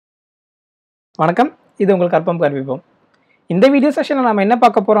வணக்கம், இது உங்கள் கற்பம் கற்பிப்போம். இந்த வீடியோ செஷனில் நம்ம என்ன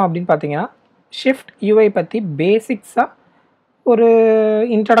பார்க்க போகிறோம் அப்படின்னு பார்த்தீங்கன்னா, SwiftUI பற்றி பேசிக்ஸாக ஒரு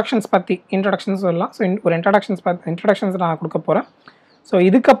இன்ட்ரடக்ஷன்ஸ் சொல்லலாம். ஸோ ஒரு இன்ட்ரடக்ஷன்ஸ் நான் கொடுக்க போகிறேன். ஸோ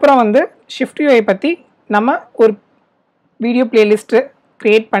இதுக்கப்புறம் SwiftUI பற்றி நம்ம ஒரு வீடியோ பிளேலிஸ்ட்டு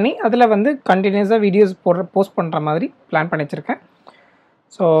க்ரியேட் பண்ணி அதில் கண்டினியூஸாக வீடியோஸ் போஸ்ட் பண்ணுற மாதிரி பிளான் பண்ணி வச்சுருக்கேன்.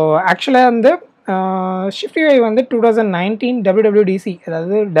 ஸோ ஆக்சுவலாக SwiftUI 2019 WWDC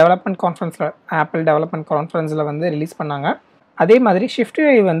அதாவது டெவலப்மெண்ட் கான்ஃபரன்ஸில் ஆப்பிள் டெவலப்மெண்ட் கான்ஃபரன்ஸில் ரிலீஸ் பண்ணாங்க. அதே மாதிரி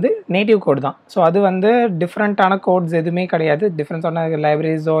SwiftUI நேட்டிவ் கோட் தான். ஸோ அது டிஃப்ரெண்ட்டான கோட்ஸ் எதுவுமே கிடையாது. டிஃப்ரெண்ட்ஸான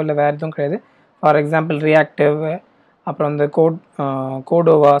லைப்ரரிஸோ இல்லை வேறு எதுவும் கிடையாது. ஃபார் எக்ஸாம்பிள் ரியாக்டிவ், அப்புறம்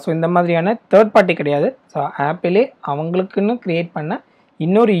கோடோவா, ஸோ இந்த மாதிரியான தேர்ட் பார்ட்டி கிடையாது. ஸோ ஆப்பிளே அவங்களுக்குன்னு க்ரியேட் பண்ண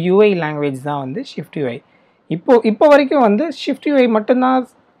இன்னொரு UI லாங்குவேஜ் தான் SwiftUI. இப்போ வரைக்கும் SwiftUI மட்டும்தான்,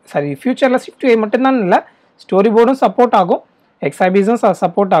 ஃப்யூச்சரில் SwiftUI மட்டும்தான் இல்லை, ஸ்டோரி போர்டும் சப்போர்ட் ஆகும், XIBஸும்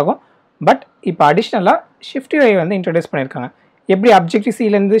சப்போர்ட் ஆகும். பட் இப்போ அடிஷ்னலாக SwiftUI இன்ட்ரடியூஸ் பண்ணியிருக்காங்க. எப்படி அப்ஜெக்டிவ்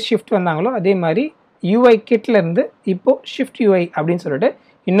சிலேருந்து ஷிஃப்ட் வந்தாங்களோ அதே மாதிரி UI கிட்லேருந்து இப்போது SwiftUI அப்படின்னு சொல்லிட்டு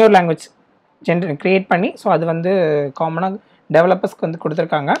இன்னொரு லாங்குவேஜ் க்ரியேட் பண்ணி ஸோ அது காமனாக டெவலப்பர்ஸ்க்கு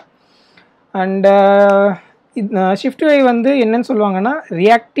கொடுத்துருக்காங்க. அண்ட் SwiftUI என்னன்னு சொல்லுவாங்கன்னா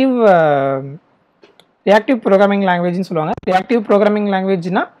ரியாக்டிவ் ப்ரோக்ராமிங் லாங்குவேஜ்னு சொல்லுவாங்க. ரியாக்டிவ் ப்ரோக்ராமிங்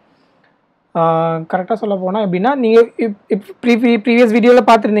லாங்குவேஜ்னால் கரெக்டாக சொல்ல போனால் எப்படின்னா, நீங்கள் ப்ரீவியஸ் வீடியோவில்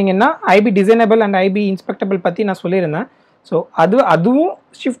பார்த்துருந்தீங்கன்னா IB டிசைனபிள் அண்ட் IB இன்ஸ்பெக்டபிள் பற்றி நான் சொல்லியிருந்தேன். ஸோ அதுவும்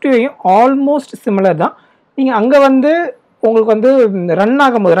SwiftUIயும் ஆல்மோஸ்ட் சிமிலர் தான். நீங்கள் அங்கே உங்களுக்கு ரன்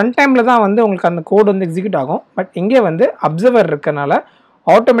ஆகும்போது ரன் டைமில் தான் உங்களுக்கு அந்த கோடு எக்ஸிக்யூட் ஆகும். பட் இங்கே அப்சர்வர் இருக்கனால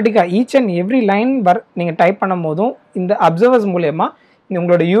ஆட்டோமேட்டிக்காக ஈச் அண்ட் எவ்ரி லைன் நீங்கள் டைப் பண்ணும் போதும் இந்த அப்சர்வர்ஸ் மூலயமா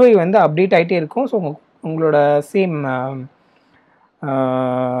உங்களோட UI அப்டேட் ஆகிட்டே இருக்கும். ஸோ உங்களோட சேம்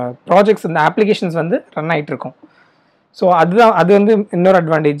ப்ராஜெக்ட்ஸ் அப்ளிகேஷன்ஸ் ரன் ஆகிட்டு இருக்கும். ஸோ அது இன்னொரு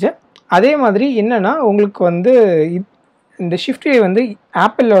அட்வான்டேஜ். அதே மாதிரி என்னென்னா, உங்களுக்கு இந்த SwiftUI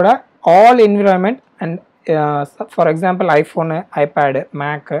ஆப்பிளோட all environment and for example iPhone, iPad,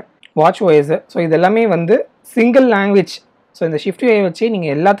 மேக்கு, வாட்ச்ஓஎஸ், so இது எல்லாமே சிங்கிள் லாங்குவேஜ். ஸோ இந்த SwiftUI வச்சு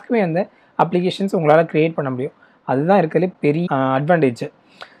நீங்கள் எல்லாத்துக்குமே அப்ளிகேஷன்ஸ் உங்களால் க்ரியேட் பண்ண முடியும். அதுதான் இருக்கிறதுலே பெரிய அட்வான்டேஜ்.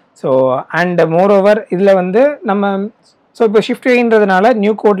 ஸோ அண்ட் மோரோவர் இதில் நம்ம ஸோ இப்போ SwiftUIன்றதுனால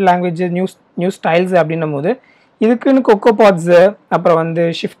new code language, new styles அப்படின்னும் போது இதுக்குன்னு கொக்கோபாட்ஸு, அப்புறம்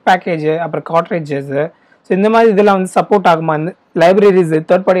ஷிஃப்ட் பேக்கேஜு, அப்புறம் காட்ரேஜஸ்ஸு, ஸோ இந்த மாதிரி இதெல்லாம் சப்போர்ட் ஆகுமா, இந்த லைப்ரரிஸ்,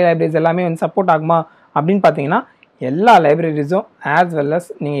 தேர்ட் பார்ட்டி லைப்ரரிஸ் எல்லாமே சப்போர்ட் ஆகுமா அப்படின்னு பார்த்தீங்கன்னா எல்லா லைப்ரரிஸும் ஆஸ் வெல் அஸ்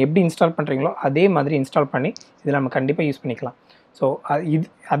நீங்கள் எப்படி இன்ஸ்டால் பண்ணுறீங்களோ அதே மாதிரி இன்ஸ்டால் பண்ணி இதில் நம்ம கண்டிப்பாக யூஸ் பண்ணிக்கலாம். ஸோ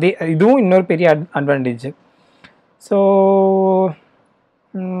இதுவும் இன்னொரு பெரிய அட்வான்டேஜ். ஸோ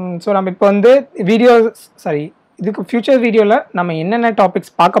நம்ம இப்போ இதுக்கு ஃப்யூச்சர் வீடியோவில் நம்ம என்னென்ன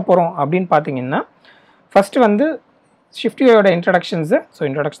டாபிக்ஸ் பார்க்க போகிறோம் அப்படின்னு பார்த்தீங்கன்னா, ஃபஸ்ட்டு SwiftUIயோட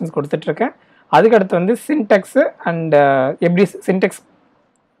இன்ட்ரடக்ஷன்ஸ் கொடுத்துட்ருக்கேன். அதுக்கடுத்து சின்டெக்ஸு அண்ட் எப்படி சின்டெக்ஸ்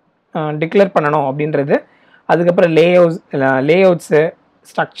டிக்ளேர் பண்ணணும் அப்படின்றது, அதுக்கப்புறம் லேஅவுட்ஸு,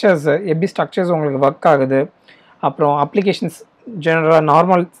 ஸ்ட்ரக்சர்ஸு, எப்படி ஸ்ட்ரக்சர்ஸ் உங்களுக்கு ஒர்க் ஆகுது, அப்புறம் அப்ளிகேஷன்ஸ் ஜெனரலாக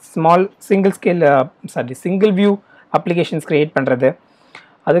normal small single view applications create பண்ணுறது,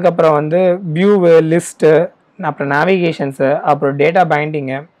 அதுக்கப்புறம் வியூவு, லிஸ்ட்டு, அப்புறம் நேவிகேஷன்ஸு, அப்புறம் டேட்டா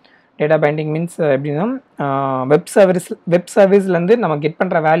பைண்டிங் மீன்ஸ் எப்படின்னா வெப் சர்வீஸ்லேருந்து நம்ம கெட்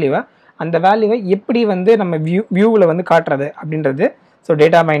பண்ணுற அந்த வேல்யூவை எப்படி நம்ம வியூவில் காட்டுறது அப்படின்றது. ஸோ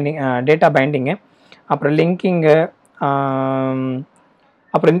டேட்டா பைண்டிங்கு, அப்புறம் லிங்கிங்கு,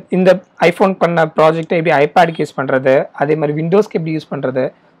 அப்புறம் இந்த ஐஃபோன் பண்ண ப்ராஜெக்டை எப்படி ஐபேடுக்கு யூஸ் பண்ணுறது, அதே மாதிரி விண்டோஸ்க்கு எப்படி யூஸ் பண்ணுறது.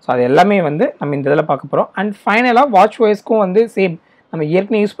 ஸோ அது எல்லாமே நம்ம இந்த இதில் பார்க்க போகிறோம். அண்ட் ஃபைனலாக வாட்ச்ஓஎஸ்க்கும் சேம் நம்ம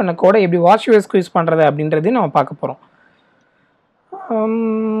ஏற்கனவே யூஸ் பண்ண கூட எப்படி வாட்ச்ஓஎஸ்க்கு யூஸ் பண்ணுறது அப்படின்றதையும் நம்ம பார்க்க போகிறோம்.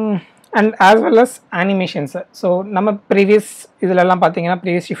 And as well as animations. So நம்ம ப்ரீவியஸ்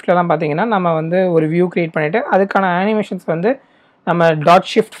ஷிஃப்ட்லலாம் பார்த்தீங்கன்னா நம்ம ஒரு வியூ க்ரியேட் பண்ணிவிட்டு அதுக்கான அனிமேஷன்ஸ் நம்ம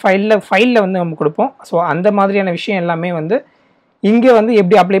 .shift ஃபைலில் நம்ம கொடுப்போம். ஸோ அந்த மாதிரியான விஷயம் எல்லாமே இங்கே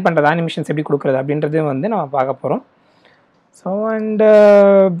எப்படி அப்ளை பண்ணுறது, அனிமேஷன்ஸ் எப்படி கொடுக்குறது அப்படின்றது நம்ம பார்க்க போகிறோம். So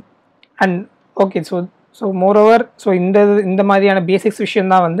and okay. So moreover இந்த மாதிரியான பேசிக்ஸ்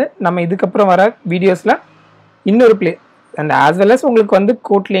விஷயந்தான் நம்ம இதுக்கப்புறம் வர வீடியோஸில் இன்னொரு அண்ட் ஆஸ் வெல் அஸ் உங்களுக்கு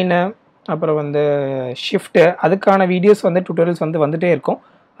கோட்லைனு, அப்புறம் ஷிஃப்ட்டு, அதுக்கான வீடியோஸ் டியூட்டோரியல்ஸ் வந்துகிட்டே இருக்கும்.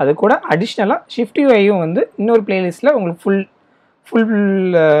 அது கூட அடிஷ்னலாக SwiftUIயும் இன்னொரு பிளேலிஸ்ட்டில் உங்களுக்கு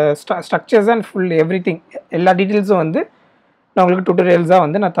full structures and full everything எல்லா டீட்டெயில்ஸும் நான் உங்களுக்கு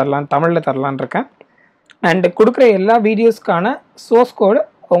டியூட்டோரியல்ஸாக நான் தமிழில் தரலான்னு இருக்கேன். அண்ட் கொடுக்குற எல்லா வீடியோஸ்க்கான சோர்ஸ் கோடு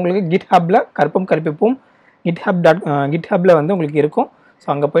உங்களுக்கு GitHubல Karpipom GitHubல உங்களுக்கு இருக்கும். ஸோ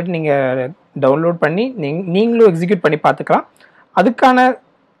அங்கே போய்ட்டு நீங்கள் டவுன்லோட் பண்ணி நீங்களும் எக்ஸிக்யூட் பண்ணி பார்த்துக்கலாம். அதுக்கான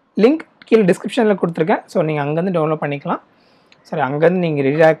லிங்க் கீழே டிஸ்கிரிப்ஷனில் கொடுத்துருக்கேன். ஸோ நீங்கள் அங்கேருந்து டவுன்லோட் பண்ணிக்கலாம். சரி அங்கேருந்து நீங்கள்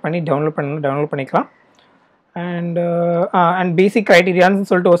ரீடாக்ட் பண்ணி டவுன்லோட் பண்ணிக்கலாம். அண்ட் பேசிக் க்ரைட்டீரியான்னு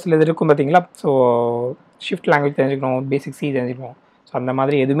சொல்லிட்டு ஒரு சில இது இருக்கும் பார்த்தீங்களா. ஸோ ஷிஃப்ட் லாங்குவேஜ் தெரிஞ்சுக்கணும், பேசிக் சி தெரிஞ்சுக்கணும். ஸோ அந்த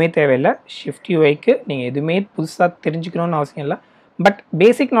மாதிரி எதுவுமே தேவையில்லை. SwiftUIக்கு நீங்கள் எதுவுமே புதுசாக தெரிஞ்சுக்கணும்னு அவசியம் இல்லை. But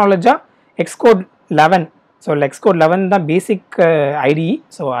basic நாலேஜாக Xcode 11, so Xcode 11 தான் பேசிக் ஐடிஇ.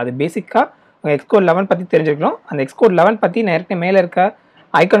 ஸோ அது பேசிக்காக உங்கள் எக்ஸ்கோட் 11 பற்றி தெரிஞ்சுக்கணும். அந்த எக்ஸ்கோட் 11 பற்றி நான் ஏற்கனவே மேலே இருக்க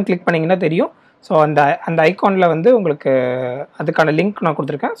ஐக்கான் கிளிக் பண்ணிங்கன்னா தெரியும். ஸோ அந்த ஐக்கானில் வந்து உங்களுக்கு அதுக்கான லிங்க் நான்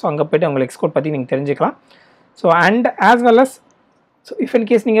கொடுத்துருக்கேன். ஸோ அங்கே போய்ட்டு உங்களுக்கு எக்ஸ்கோட் பற்றி நீங்கள் தெரிஞ்சுக்கலாம். So and as well us so if in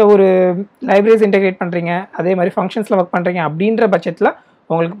case நீங்கள் ஒரு லைப்ரரிஸ் இன்டெகிரேட் பண்ணுறீங்க, அதே மாதிரி ஃபங்க்ஷன்ஸில் ஒர்க் பண்ணுறீங்க அப்படின்ற பட்சத்தில்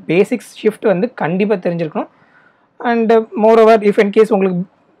உங்களுக்கு பேசிக்ஸ் ஷிஃப்ட் வந்து கண்டிப்பாக தெரிஞ்சிருக்கணும். And more over if in case உங்களுக்கு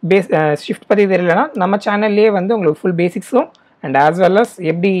ஷிஃப்ட் பற்றி தெரியலனா நம்ம சேனல்லே வந்து உங்களுக்கு full பேசிக்ஸும் and as well as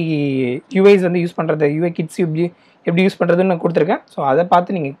எப்படி யூஐஸ் வந்து யூஸ் பண்ணுறது, யூஐ கிட்ஸ் எப்படி யூஸ் பண்ணுறதுன்னு நான் கொடுத்துருக்கேன். ஸோ அதை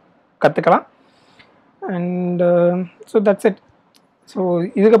பார்த்து நீங்கள் கற்றுக்கலாம். And so that's it. So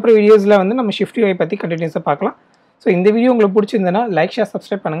இதுக்கப்புறம் வீடியோஸில் வந்து நம்ம SwiftUI பற்றி கண்டினியூஸாக பார்க்கலாம். ஸோ இந்த வீடியோ உங்களுக்கு பிடிச்சிருந்ததுன்னா லைக், ஷேர்,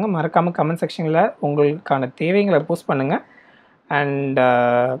 சப்ஸ்கிரைப் பண்ணுங்கள். மறக்காமல் கமெண்ட் செக்ஷனில் உங்களுக்கான தேவைகளை போஸ்ட் பண்ணுங்கள். அண்ட்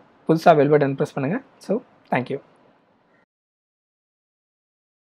புதுசாக பெல் பட்டன் ப்ரெஸ் பண்ணுங்கள். So thank you.